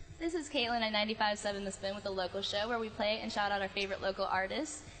This is Caitlin at 95.7 The Spin with the local show where we play and shout out our favorite local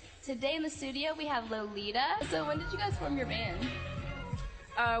artists. Today in the studio we have Lollita. So when did you guys form your band?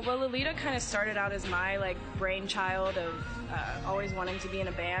 Well, Lollita kind of started out as my brainchild of always wanting to be in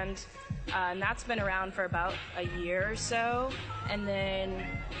a band, and that's been around for about a year or so. And then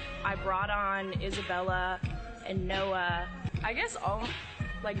I brought on Isabella and Noah, I guess all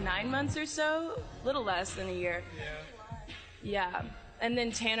 9 months or so, a little less than a year. Yeah. And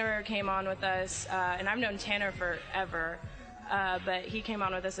then Tanner came on with us, and I've known Tanner forever, but he came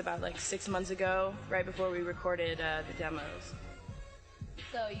on with us about 6 months ago, right before we recorded the demos.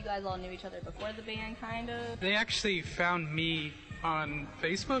 So you guys all knew each other before the band, kind of? They actually found me on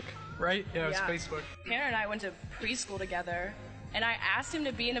Facebook, right? Yeah, it was Facebook. Tanner and I went to preschool together, and I asked him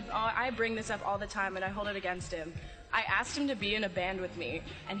to be in a... I bring this up all the time, and I hold it against him. I asked him to be in a band with me,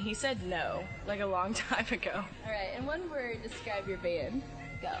 and he said no, a long time ago. All right, in one word, describe your band.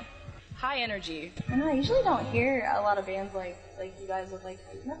 Go. High energy. I know, I usually don't hear a lot of bands like you guys with you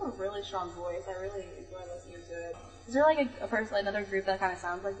have a really strong voice. I really enjoy listening to it. Is there a person, another group that kind of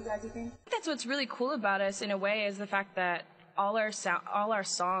sounds like you guys, you think? That's what's really cool about us in a way is the fact that all our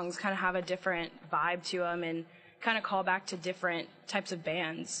songs kind of have a different vibe to them and kind of call back to different types of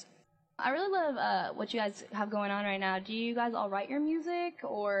bands. I really love what you guys have going on right now. Do you guys all write your music,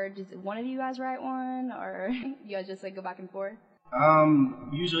 or does one of you guys write one, or you guys just go back and forth?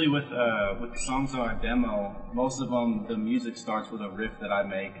 Usually with the songs on our demo, most of them, the music starts with a riff that I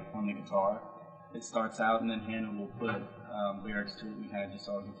make on the guitar. It starts out, and then Hannah will put lyrics to it. We kind of just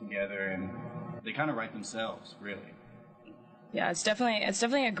all get together, and they kind of write themselves, really. Yeah, it's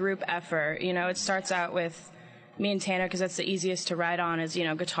definitely a group effort. It starts out with me and Tanner because that's the easiest to write on is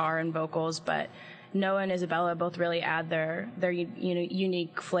guitar and vocals, but Noah and Isabella both really add their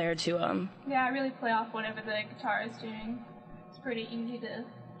unique flair to them. Yeah, I really play off whatever the guitar is doing. It's pretty easy to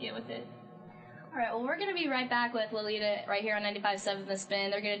get with it. All right, well, we're going to be right back with Lollita right here on 95.7 The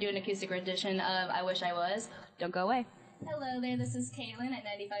Spin. They're going to do an acoustic rendition of I Wish I Was. Don't go away. Hello there, this is Caitlin at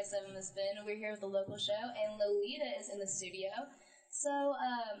 95.7 The Spin. We're here with the local show, and Lollita is in the studio. So,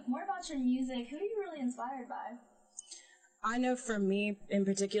 more about your music. Who are you really inspired by? I know for me in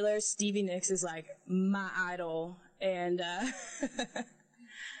particular, Stevie Nicks is my idol, and I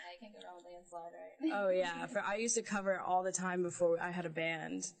can't go wrong with Landslide, right? Oh yeah, I used to cover it all the time before I had a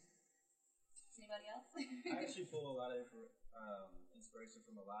band. Anybody else? I actually pull a lot of inspiration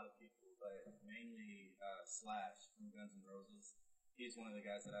from a lot of people, but mainly Slash from Guns N' Roses. He's one of the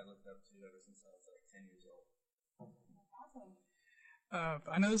guys that I looked up to ever since I was 10 years old. Awesome.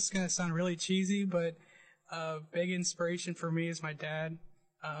 I know this is going to sound really cheesy, but big inspiration for me is my dad.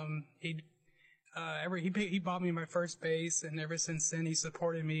 He bought me my first bass, and ever since then he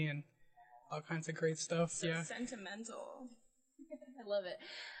supported me and all kinds of great stuff. So yeah. Sentimental. I love it.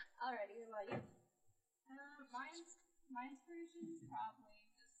 Alrighty, what about you? My inspiration is probably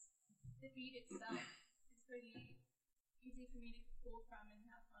just the beat itself. It's pretty easy for me to pull from and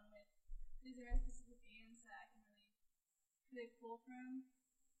have fun with. There's very specific bands that I can really pull from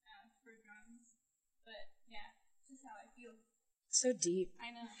for drums. But yeah, it's just how I feel. So deep.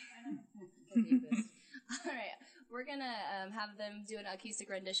 I know. All right, we're gonna have them do an acoustic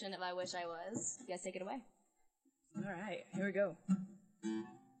rendition of I Wish I Was. You guys take it away. All right, here we go.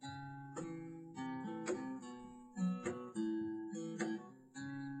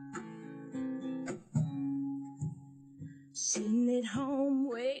 Sitting at home,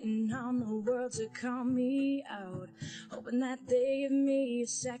 waiting on the world to call me out, hoping that they give me a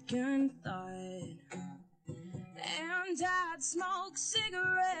second thought. And I'd smoke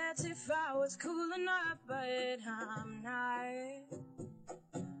cigarettes if I was cool enough, but I'm not.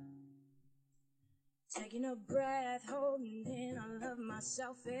 Taking a breath, holding in all of my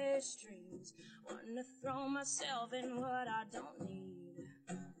selfish dreams, wanting to throw myself in what I don't need.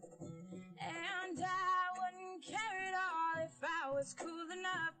 And I wouldn't care at all if I was cool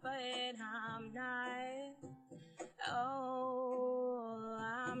enough, but I'm not. Oh,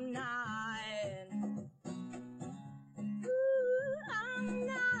 I'm not. Ooh, I'm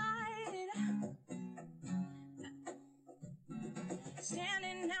not.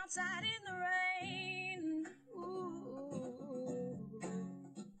 Standing outside in the rain. Ooh.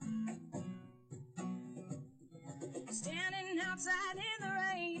 Standing outside in the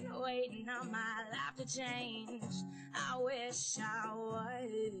rain, waiting on my life to change. I wish I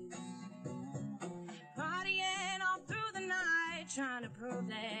was partying all through the night, trying to prove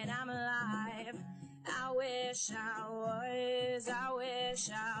that I'm alive. I wish I was, I wish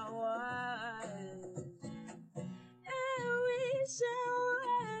I was, I wish I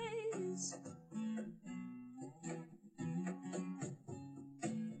was.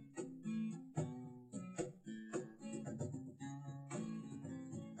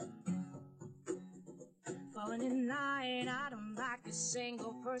 falling in line. I don't like a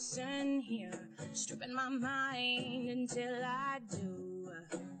single person here, stripping my mind until I do.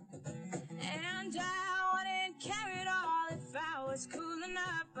 And I wouldn't care at all if I was cool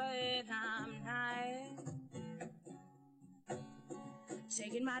enough, but I'm not.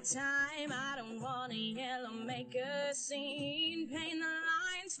 Taking my time, I don't wanna yell or make a scene. Paint the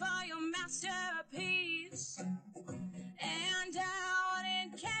lines for your masterpiece. And I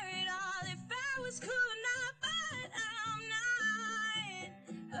wouldn't care at all if I was cool enough, but I'm not.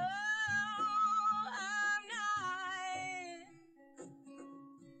 Oh, I'm not.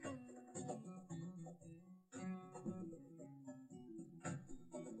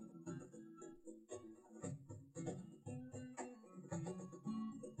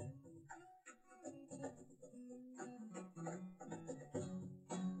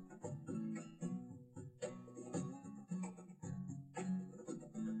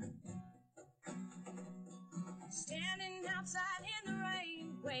 Standing outside in the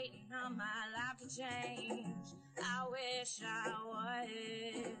rain, waiting on my life to change. I wish I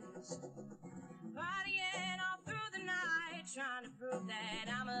was partying all through the night, trying to prove that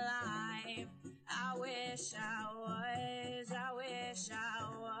I'm alive. I wish I was, I wish I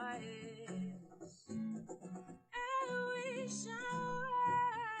was, I wish I was.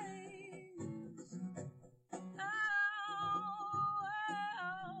 Oh.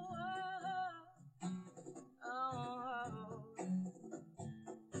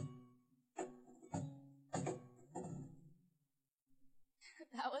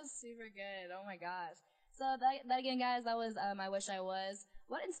 That was super good. Oh my gosh. So that again, guys, that was I Wish I Was.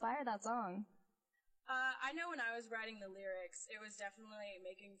 What inspired that song? I know when I was writing the lyrics, it was definitely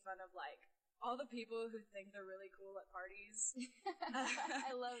making fun of, like, all the people who think they're really cool at parties.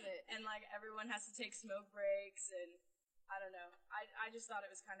 I love it. And, like, everyone has to take smoke breaks, and I don't know. I just thought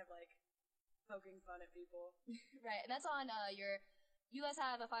it was kind of, like, poking fun at people. Right, and that's on you guys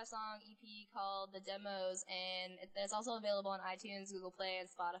have a 5-song EP called The Demos, and it's also available on iTunes, Google Play, and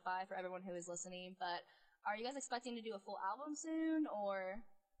Spotify for everyone who is listening. But are you guys expecting to do a full album soon, or?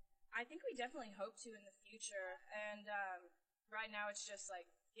 I think we definitely hope to in the future, and right now it's just, like,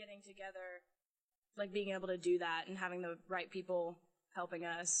 getting together, like, being able to do that and having the right people helping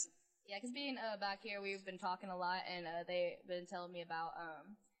us. Yeah, because being back here, we've been talking a lot, and they've been telling me about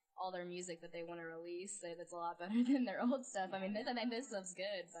all their music that they want to release. That's a lot better than their old stuff. I mean, this stuff's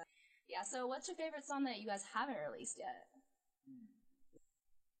good, but yeah. So, what's your favorite song that you guys haven't released yet?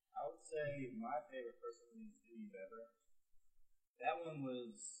 I would say my favorite personally is Any Ever. That one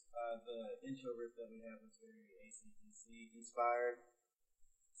was the intro riff that we had was very AC/DC inspired,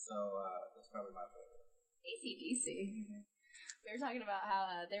 so that's probably my favorite. AC/DC. Mm-hmm. We were talking about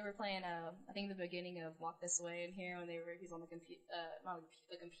how they were playing, I think the beginning of Walk This Way in here when he's on the computer.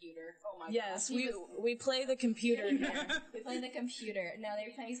 Oh my yes, gosh. we play the computer here. We play the computer. No,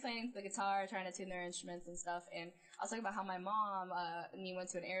 he's playing the guitar, trying to tune their instruments and stuff, and I was talking about how my mom and me went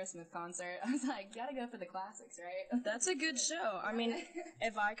to an Aerosmith concert. I was like, gotta go for the classics, right? That's a good show. I mean,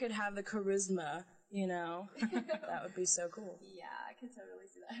 if I could have the charisma, you know, that would be so cool. Yeah, I could totally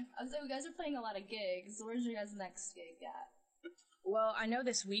see that. So you guys are playing a lot of gigs. Where's your guys' next gig at? Well, I know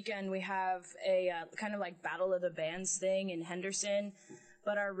this weekend we have a kind of like Battle of the Bands thing in Henderson,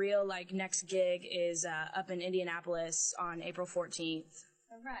 but our real like next gig is up in Indianapolis on April 14th.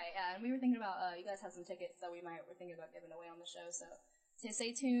 Right, yeah, and we were thinking about, you guys have some tickets that we're thinking about giving away on the show, so stay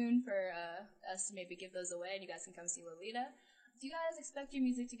tuned for us to maybe give those away, and you guys can come see Lollita. Do you guys expect your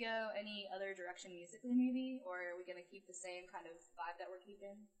music to go any other direction musically, maybe, or are we going to keep the same kind of vibe that we're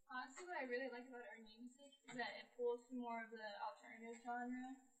keeping? Honestly, what I really like about our new music is that it pulls from more of the alternative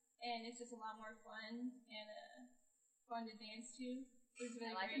genre, and it's just a lot more fun and fun to dance to. It's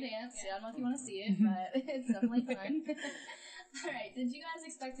really I like great. to dance. Yeah. I don't know if you want to see it, but it's definitely fun. All right. Did you guys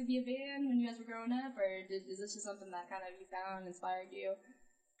expect to be a band when you guys were growing up, or is this just something that kind of you found inspired you?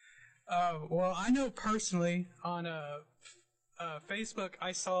 Well, I know personally on Facebook,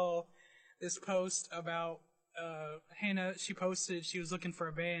 I saw this post about Hannah. She posted she was looking for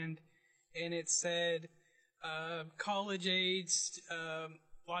a band, and it said college-aged,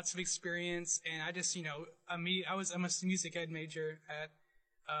 lots of experience, and I just, I'm a music ed major at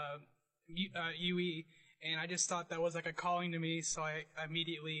UE, and I just thought that was like a calling to me, so I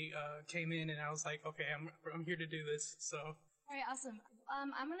immediately came in, and I was like, okay, I'm here to do this. So. All right, awesome.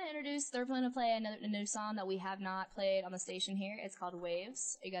 I'm going to introduce, they're going to play a new song that we have not played on the station here. It's called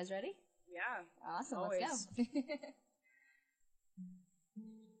Waves. Are you guys ready? Yeah. Awesome, always. Let's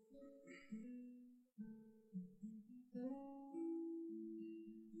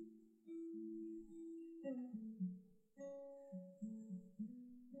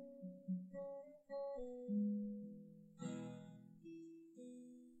go.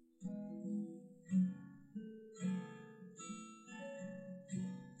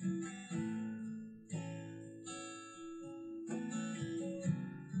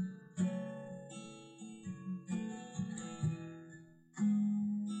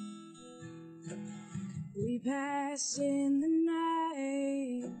 pass in the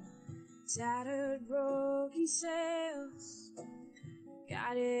night, tattered, broken sails,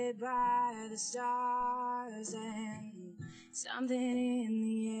 guided by the stars and something in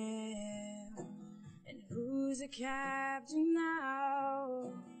the air. And who's the captain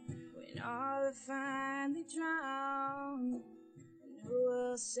now when all are finally drowned? And who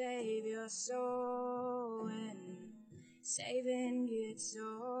will save your soul when saving gets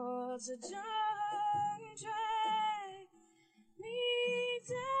old? So don't drag me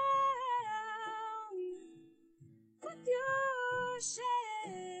down with your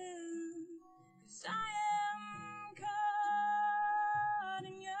shame, 'cause I am caught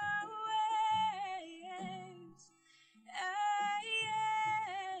in your waves. I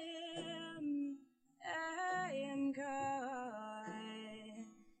am caught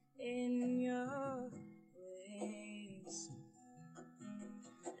in your waves.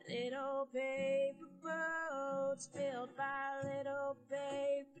 Little paper boats built by little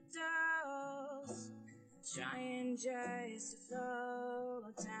paper dolls, trying just to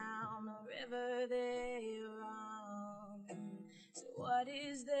float down the river they are on. So what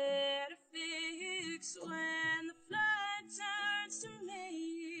is there to fix when the flood turns to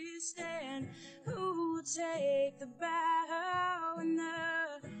mist? And who will take the bow when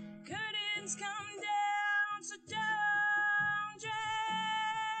the curtains come down? So don't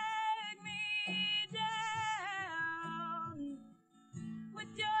drag me down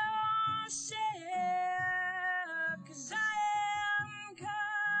with your share, 'cause I am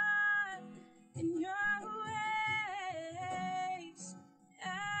caught in your waves. I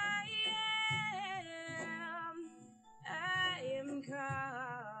am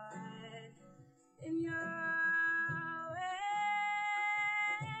caught in your waves.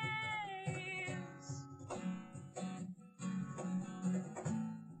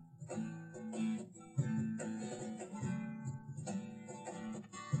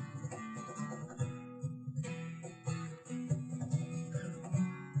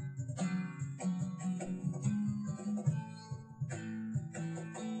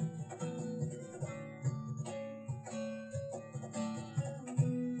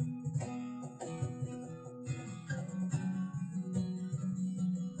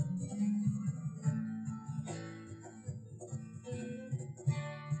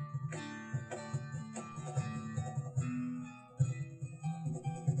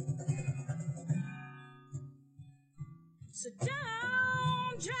 So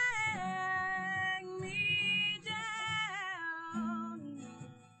don't drag me down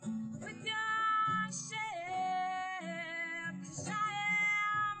with your ship, 'cause I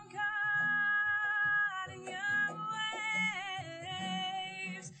am caught in your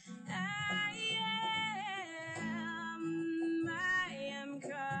waves. I am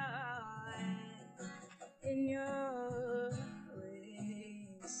caught in your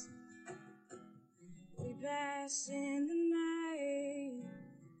waves. We pass in the night,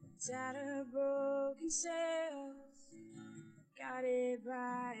 tattered, broken sails, guided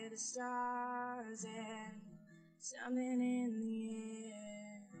by the stars and something in the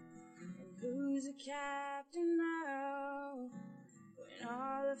air. And who's the captain now when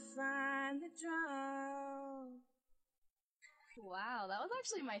all are finally drowned? Wow, that was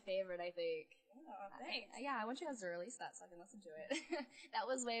actually my favorite, I think. Oh, thanks. Yeah, I want you guys to release that so I can listen to it. That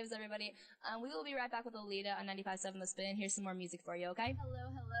was Waves, everybody. We will be right back with Lollita on 95.7 The Spin. Here's some more music for you, okay?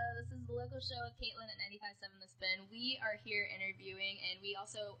 Hello. This is the local show with Caitlin at 95.7 The Spin. We are here interviewing, and we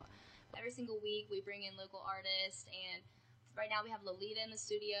also, every single week, we bring in local artists, and right now we have Lollita in the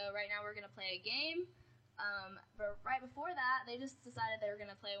studio. Right now we're going to play a game. But right before that, they just decided they were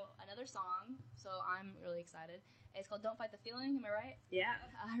going to play another song, so I'm really excited. It's called Don't Fight the Feeling, am I right? Yeah.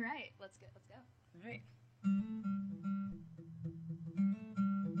 All right, let's go. All right.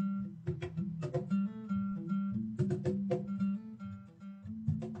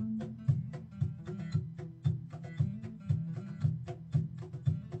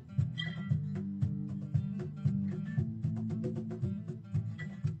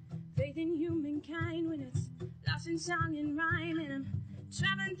 Faith in humankind when it's lost in song and rhyme, and I'm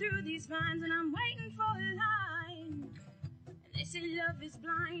traveling through these vines and I'm waiting for a line. And they say love is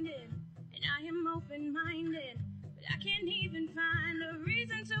blinded, and I am open-minded, but I can't even find a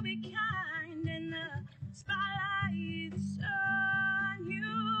reason to be kind. And the spotlight's on you.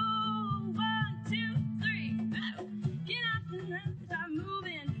 1, 2, 3, oh. Get off the ground, start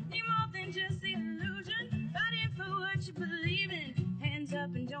moving. Need more than just the illusion. Fighting for what you believe in. Hands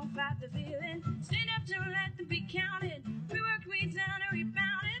up and don't fight the feeling. Stand up, don't let them be counted. We work way down and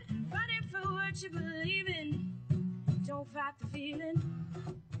rebounded. Fighting for what you believe in. Don't fight the feeling.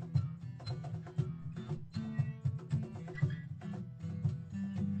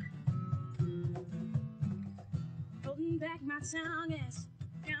 back my tongue has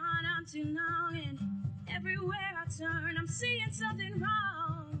gone on too long, and everywhere I turn I'm seeing something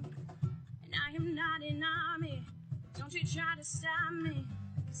wrong. And I am not an army, don't you try to stop me,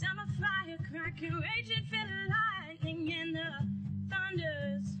 'cause I'm a firecracker, raging, feel the lightning and the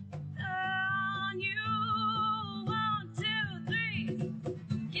thunders on you. 1, 2, 3,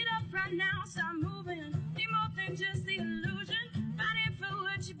 get up right now, start moving, need more than just the illusion, fighting for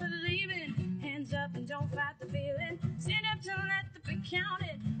what you believe in, hands up and don't fight the feeling, stand up, don't let the be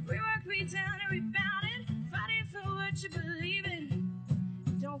counted, rework, redown and rebound it, fighting for what you believe in,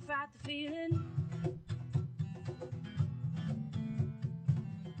 don't fight the feeling.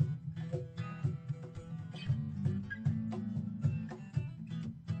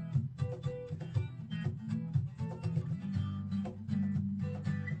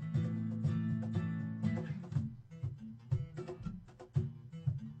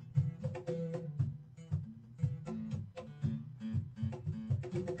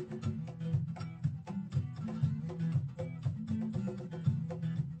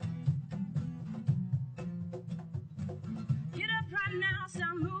 Get up right now,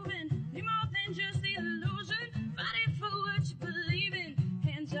 start moving, need more than just the illusion, fighting for what you believe in,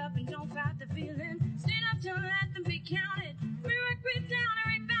 hands up and don't fight the feeling, stand up, don't let them be counted, rework, down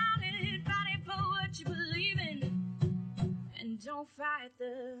and rebound it, fighting for what you believe in, and don't fight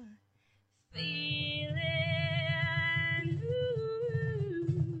the feeling.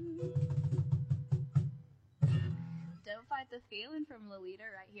 Ooh. Don't Fight the Feeling from Lollita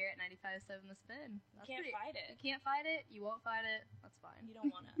right here at 95.7 The Spin. That's Can't fight it. You can't fight it. You won't fight it. That's fine. You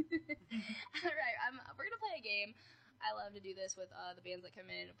don't want to. All right, we're going to play a game. I love to do this with the bands that come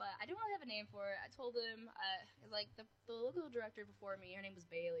in, but I don't really have a name for it. I told them, like, the local director before me, her name was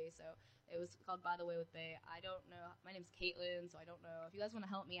Bailey, so it was called By the Way with Bay. I don't know. My name's Caitlin, so I don't know. If you guys want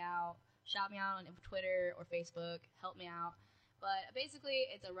to help me out, shout me out on Twitter or Facebook. Help me out. But basically,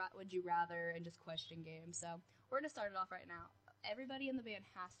 it's a would you rather and just question game. So we're going to start it off right now. Everybody in the band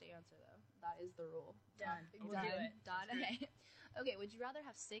has to answer, though. That is the rule. Done. Done. We'll do it. Done. Okay. Okay, would you rather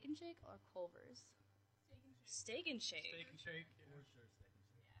have Steak and Shake or Culver's? Steak and Shake. Steak and Shake. For sure, steak and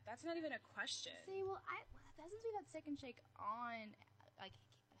shake. That's not even a question. See, well, since we got Steak and Shake on, like,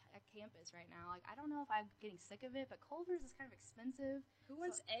 at campus right now, like, I don't know if I'm getting sick of it, but Culver's is kind of expensive. Who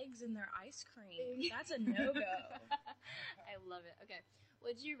wants eggs in their ice cream? That's a no-go. I love it. Okay.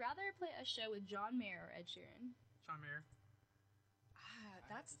 Would you rather play a show with John Mayer or Ed Sheeran? John Mayer.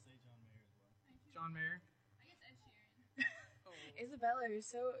 That's I have to say John Mayer as well. John Mayer. I guess Ed Sheeran. Isabella, you're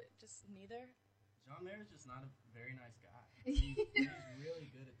so just neither. John Mayer's just not a very nice guy. He's really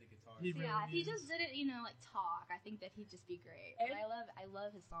good at the guitar. He So, really yeah, if he is. just didn't, like, talk, I think that he'd just be great. Ed- But I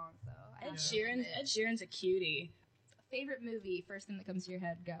love his songs, though. I Ed have to Sheeran's admit. Ed Sheeran's a cutie. Favorite movie, first thing that comes to your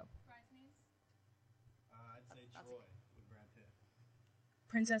head, go. Bridesmaids. I'd say Troy with Brad Pitt.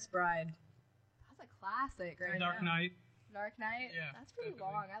 Princess Bride. That's a classic, right? Dark there. Knight. Dark Knight? Yeah, That's pretty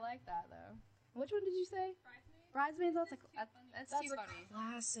definitely. long. I like that, though. Which one did you say? Bridesmaids. Bridesmaids, that's That's too a funny.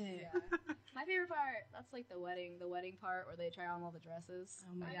 classic. Yeah. My favorite part, that's like the wedding part where they try on all the dresses.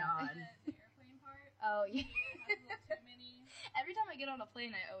 Oh my Yeah. god. The airplane part. Oh, yeah. It has a little too many. Every time I get on a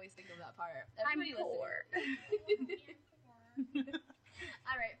plane, I always think of that part. I'm Everybody poor. Poor.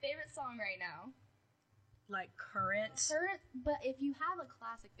 All right, favorite song right now. Like current. Current, but if you have a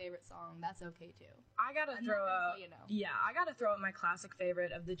classic favorite song, that's okay too. I gotta I'm throw not gonna out. say, you know. Yeah, I gotta throw out my classic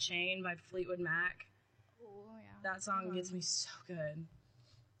favorite of "The Chain" by Fleetwood Mac. Oh yeah. That song gets me so good.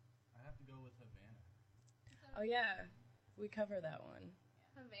 I have to go with Havana. Oh yeah, we cover that one.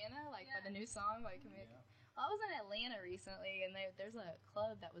 Havana, like by the new song, like can we? Well, I was in Atlanta recently, and there's a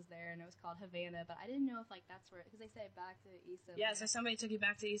club that was there, and it was called Havana, but I didn't know if like that's where, because they say back to East Atlanta. Yeah, so somebody took you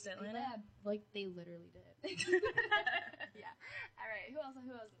back to East Yeah, Atlanta. like they literally did. Yeah. All right. Who else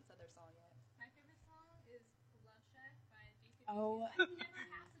hasn't said their song yet? My favorite song is Love Shack by Jason. Oh, I've never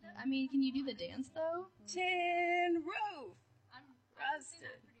passed it up. I mean, can you do the dance though? Tin Roof. I'm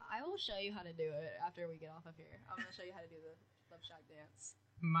Rusted. I will show you how to do it after we get off of here. I'm gonna show you how to do the Love Shack dance.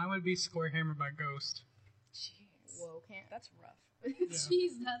 Mine would be Square Hammer by Ghost. Jeez. Whoa, can't. That's rough.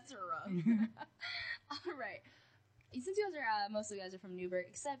 Jeez, that's rough. All right. Since you guys are, most of you guys are from Newburgh,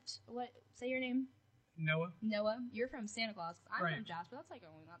 except, say your name? Noah. Noah. You're from Santa Claus. 'Cause I'm Right. from Jasper. That's like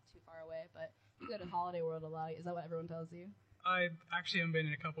only not too far away, but you go to Holiday World a lot. Is that what everyone tells you? I actually haven't been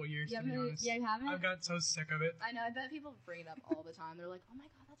in a couple of years, You to be haven't? honest. Yeah, you haven't? I've got so sick of it. I know. I bet people bring it up all the time. They're like, oh my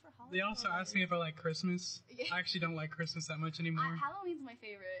god, that's where Holiday They also World ask me if I like Christmas. Yeah. I actually don't like Christmas that much anymore. Halloween's my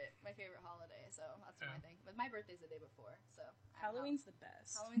favorite holiday. so that's my thing. But my birthday's the day before, so Halloween's the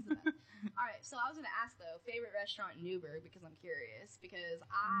best. Halloween's the best. All right, so I was gonna ask though, favorite restaurant in Newburgh because I'm curious because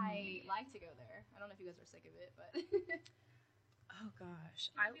I like to go there. I don't know if you guys are sick of it, but Oh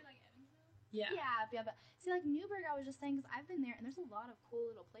gosh, Maybe like Evansville? yeah. But see, like Newburgh, I was just saying because I've been there and there's a lot of cool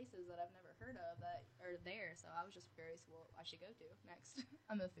little places that I've never heard of that are there. So I was just curious what I should go to next.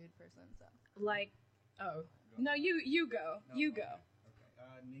 I'm a food person, so Like, oh no, you go, No, you okay, go.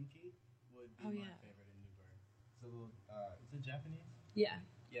 Okay. Ninki would be Oh, my yeah. favorite in Newburgh. It's a little. It's a Japanese. Yeah.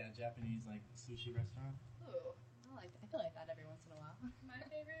 Yeah, Japanese like sushi restaurant. ooh, I feel like that every once in a while. My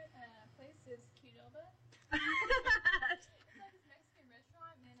favorite place is Qdoba. It's like this Mexican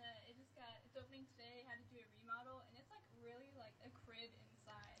restaurant, and it's opening today. Had to do a remodel, and it's like really like a crib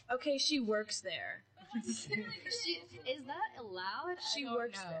inside. Okay, she works there. But like, it's really good. Is that allowed? She I don't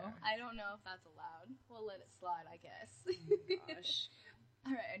works know. there. I don't know if that's allowed. We'll let it slide, I guess. Gosh.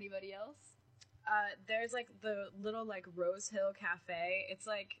 All right, anybody else? There's like the little like Rose Hill Cafe. It's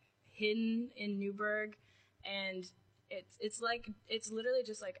like hidden in Newburgh, and it's literally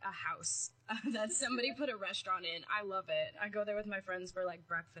just like a house that somebody put a restaurant in. I love it. I go there with my friends for like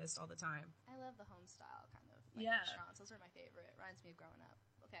breakfast all the time. I love the home style kind of like Yeah. restaurants. Those are my favorite. Reminds me of growing up.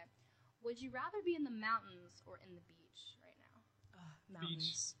 Okay. Would you rather be in the mountains or in the beach right now?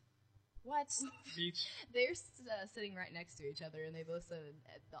 Mountains. What? Beach. They're sitting right next to each other, and they both said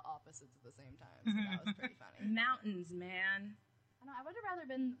at the opposites at the same time. So that was pretty funny. Mountains, man. I know. I would have rather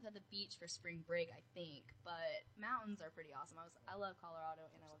been at the beach for spring break, I think, but mountains are pretty awesome. I love Colorado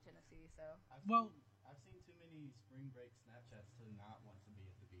and I love Tennessee, so. I've seen too many spring break Snapchats to not want to be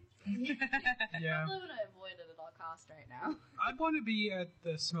at the beach. Right? Yeah. I'm living to avoid it at all costs right now. I'd want to be at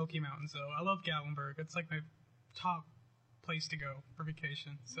the Smoky Mountains, though. I love Gatlinburg. It's like my top place to go for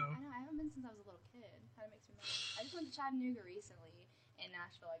vacation. So I know. I haven't been since I was a little kid. Kind of makes me mad. I just went to Chattanooga recently. In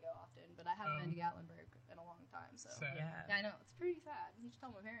Nashville, I go often, but I haven't been to Gatlinburg in a long time. So sad. Yeah. I know it's pretty sad. You should tell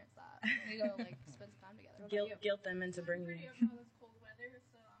my parents that. We go like spend some time together. What about you? Guilt them into I'm bringing pretty me. over all this cold weather,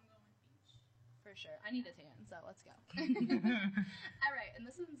 so I'm going with beach. For sure. I need a tan, so let's go. All right, and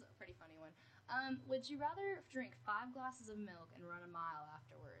this one's a pretty funny one. Would you rather drink 5 glasses of milk and run a mile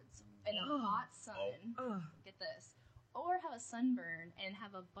afterwards in a hot sun? Ugh. Get this. Or have a sunburn and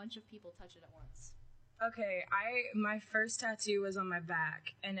have a bunch of people touch it at once. Okay, my first tattoo was on my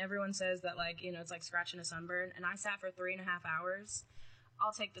back, and everyone says that like it's like scratching a sunburn, and I sat for 3.5 hours.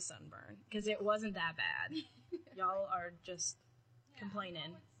 I'll take the sunburn because it wasn't that bad. Y'all are just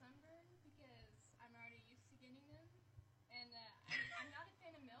complaining. I'm going with sunburn because I'm already used to getting them, and I'm not a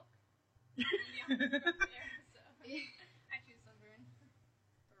fan of milk. Yeah, I'm gonna go there, so I choose sunburn.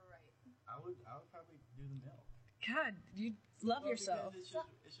 Right. I would probably do the milk. God, you love Well, yourself. because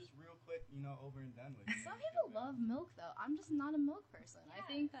it's just real quick, over and done with. Some people love milk, though. I'm just not a milk person. I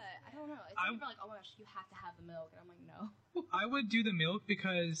think that, I don't know. It's people are like, oh my gosh, you have to have the milk. And I'm like, no. I would do the milk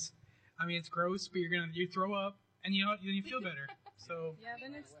because, I mean, it's gross, but you throw up, and you feel better. So Yeah,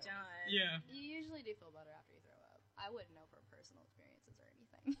 then it's done. yeah, You usually do feel better after you throw up. I wouldn't know from personal experiences or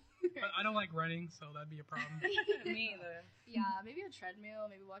anything. but I don't like running, so that'd be a problem. Me either. Yeah, maybe a treadmill,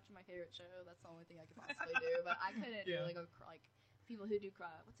 maybe watching my favorite show. That's the only thing I could possibly do. But I couldn't do Yeah. like people who do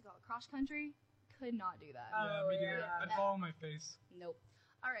what's it called, cross country. Could not do that. Yeah, me neither. yeah. I'd fall on my face. Nope.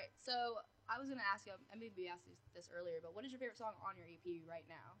 All right, so I was gonna ask you. I maybe asked you this earlier, but what is your favorite song on your EP right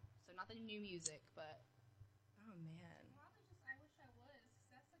now? So not the new music, but Oh man. Probably just I Wish I Was, 'cause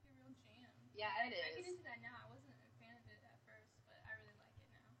that's like a real jam. yeah, it I get is. into that now. I wasn't a fan of it at first, but I really like it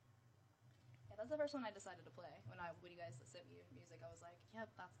now. Yeah, that's the first one I decided to play when you guys sent me your music. I was like, yep,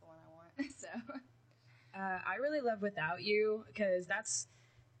 that's the one I want. So. I really love Without You because that's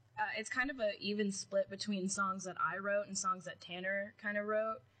it's kind of an even split between songs that I wrote and songs that Tanner kind of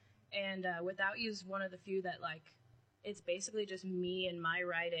wrote. And Without You is one of the few that like it's basically just me and my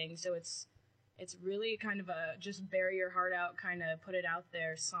writing. So it's really kind of a just bury your heart out, kind of put it out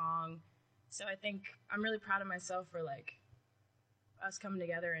there song. So I think I'm really proud of myself for like us coming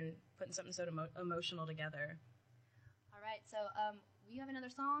together and putting something so emotional together. All right, so we have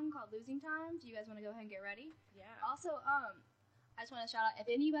another song called Losing Time. Do you guys want to go ahead and get ready? Yeah. Also, I just want to shout out, if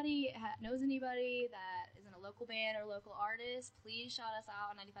anybody knows anybody that is in a local band or local artist, please shout us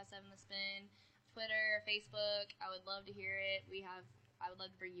out on 95.7 The Spin, Twitter, Facebook. I would love to hear it. I would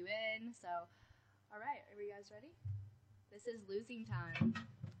love to bring you in. So, all right, are you guys ready? This is Losing Time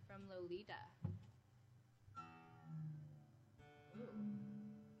from Lollita.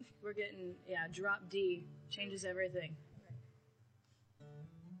 We're getting, drop D changes everything.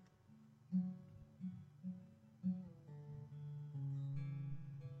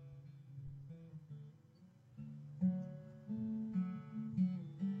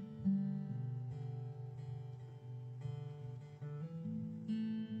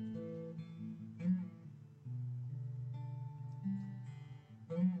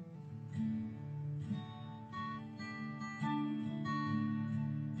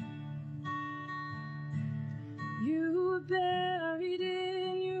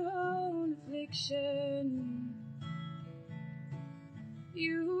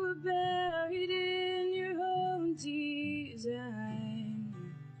 You were buried in your own design.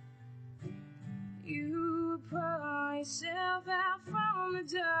 You pour yourself out from the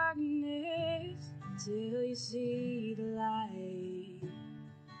darkness till you see the light.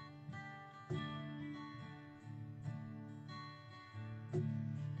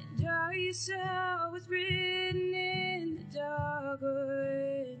 And all you saw was written in the dark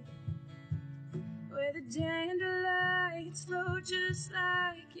wood, where the dandelions flow just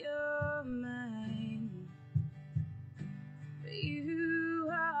like your mind. But you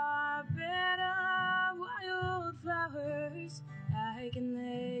are better wildflowers I can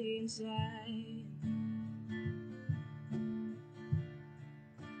lay inside.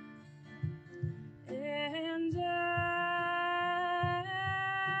 And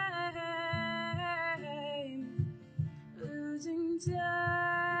I'm losing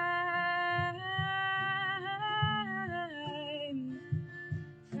time,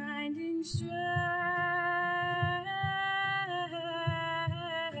 finding strength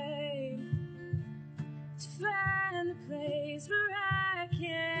to find the place where I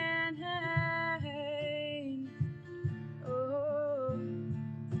can hide. Oh,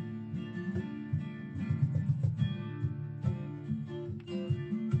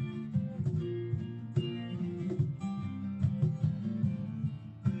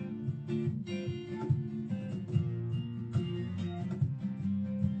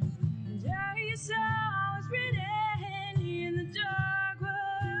 and all you saw was written in the dark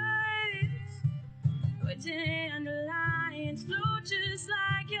woods, where dandelions flow just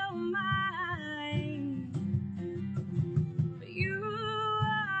like your mind. But you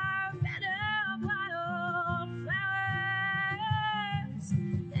are better wildflowers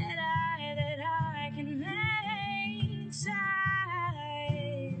that I can lay inside.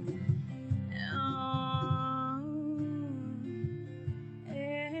 Oh,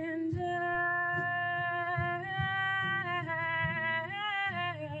 and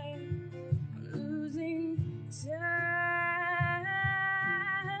I'm losing time,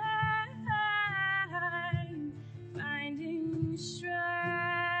 finding strength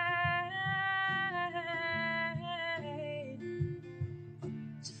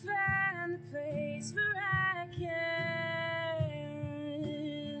to find the place where I can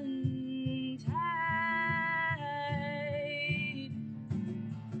hide.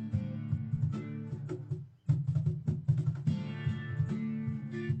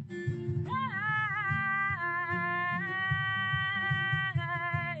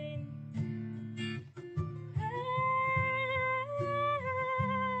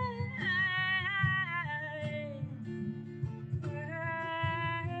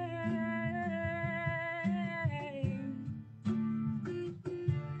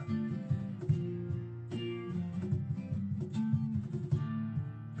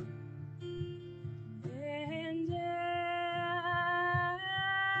 And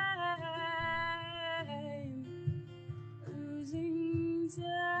I'm losing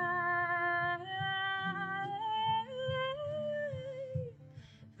time,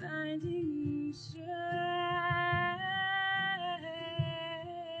 finding strength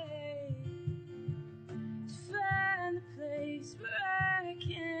to find the place where I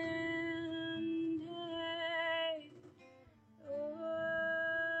can hide. Oh.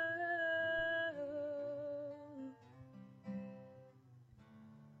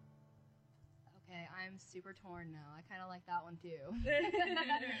 Okay, I'm super torn now. I kind of like that one too.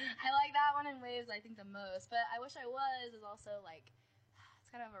 I like that one in Waves, I think, the most. But I Wish I Was is also like, it's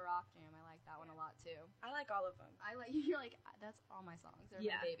kind of a rock jam. I like that one a lot too. I like all of them. I like, you're like, that's all my songs. They're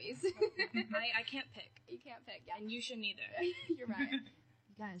Yeah. my babies. I can't pick, You can't pick. Yeah, and you shouldn't either. you're right.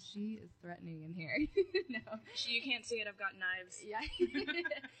 You guys, she is threatening in here. No. You can't see it. I've got knives. Yeah.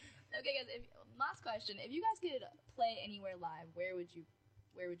 Okay, guys. Last question: if you guys could play anywhere live, where would you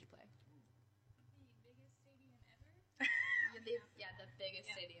play? The biggest stadium ever? The biggest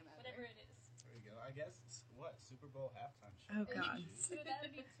stadium ever. Whatever it is. There you go. I guess, Super Bowl halftime show. Oh God. So that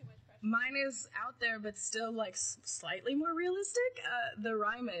would be too much pressure. Mine is out there, but still like slightly more realistic. The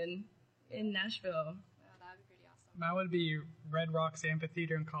Ryman in Nashville. Wow, that would be pretty awesome. Mine would be Red Rocks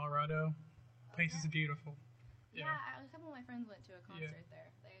Amphitheater in Colorado. Place is beautiful. Yeah, a couple of my friends went to a concert there.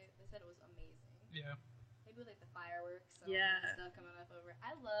 They said it was amazing. Yeah. Maybe with like the fireworks and Yeah. all that stuff coming up over.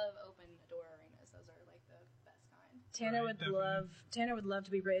 I love open door arenas. Those are like the best kind. Tanner Right, Tanner would love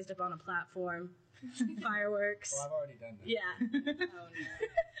to be raised up on a platform. Fireworks. Well, I've already done that. Yeah. Oh no.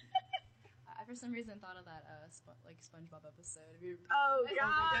 I for some reason thought of that SpongeBob episode. Have you Oh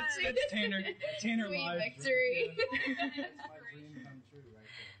God. That's Tanner Sweet live. victory. That's my dream come true right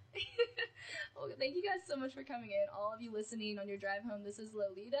there. Well, thank you guys so much for coming in. All of you listening on your drive home, this is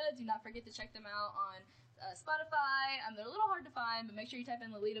Lollita. Do not forget to check them out on Spotify. They're a little hard to find, but make sure you type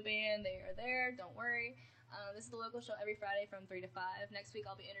in Lollita Band. They are there. Don't worry. This is the local show every Friday from 3 to 5. Next week,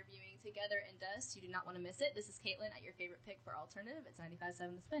 I'll be interviewing Together in Dust. You do not want to miss it. This is Caitlin at your favorite pick for alternative. It's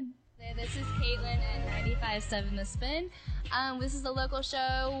 95.7 The Spin. This is Caitlin at 95.7 The Spin. This is the local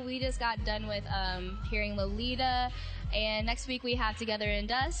show. We just got done with hearing Lollita. And next week, we have Together in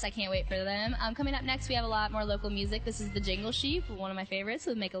Dust. I can't wait for them. Coming up next, we have a lot more local music. This is The Jingle Sheep, one of my favorites,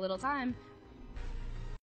 so make a little time.